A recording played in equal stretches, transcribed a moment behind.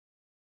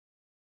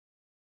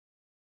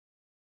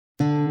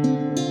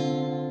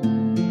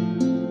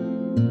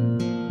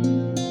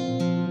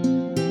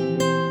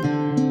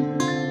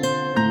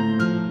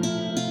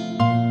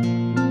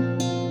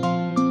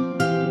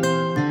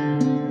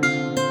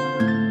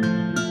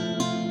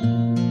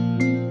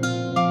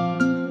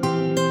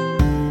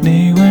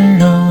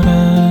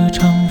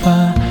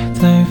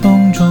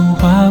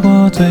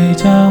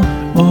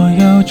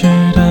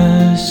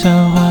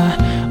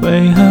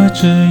为何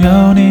只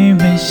有你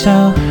微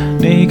笑？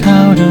你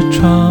靠着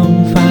窗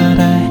发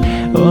呆，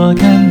我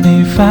看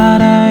你发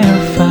呆而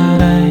发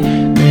呆。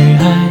女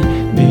孩，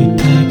你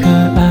太可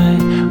爱，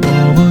我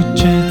不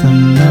知怎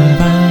么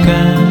办。感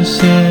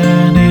谢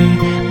你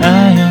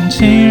那样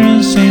沁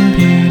人心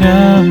脾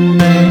的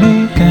美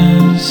丽，感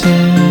谢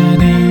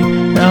你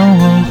让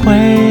我回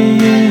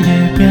忆也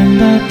变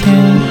得甜。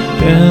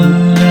原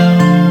谅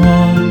我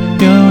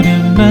有点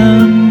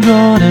笨拙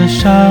的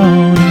少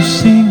女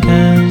心，感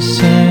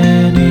谢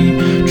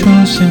你出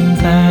现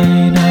在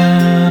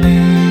哪里。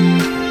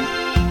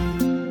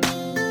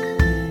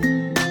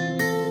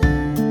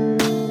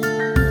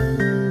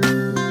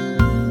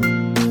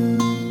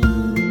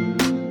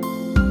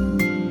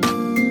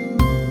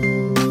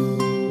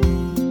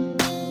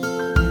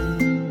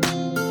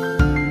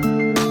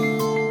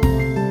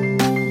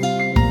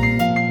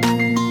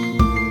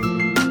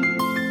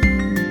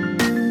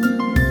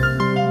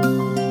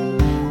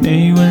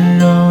你温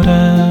柔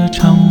的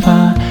长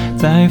发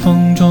在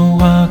风中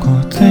划过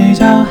嘴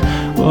角，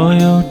我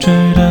幼稚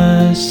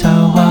的笑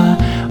话，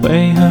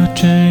为何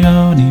只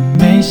有你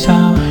没笑？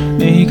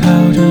你靠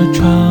着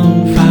窗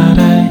发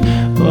呆，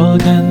我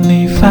看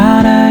你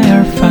发呆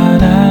而发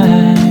呆。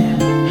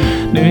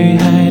女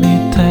孩，你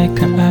太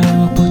可爱，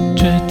我不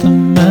知怎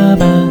么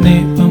办。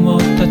你问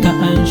我的答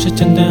案是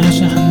简单还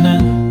是很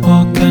难？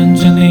我看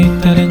着你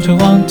的脸，却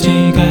忘记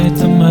该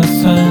怎么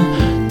算，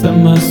怎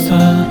么算。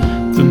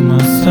怎么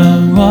算？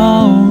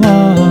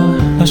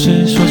老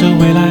师说着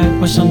未来，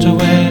我想着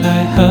未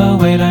来和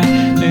未来。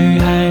女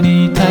孩，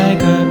你太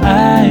可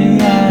爱，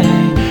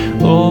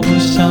我不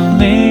想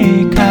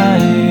离开。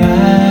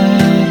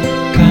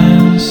感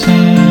谢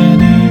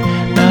你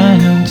那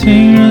样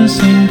沁人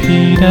心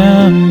脾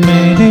的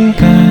美丽，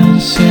感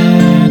谢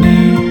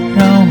你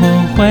让我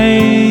回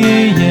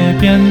忆也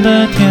变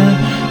得甜。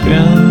原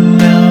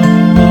谅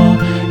我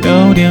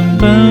有点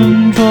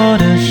笨拙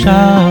的少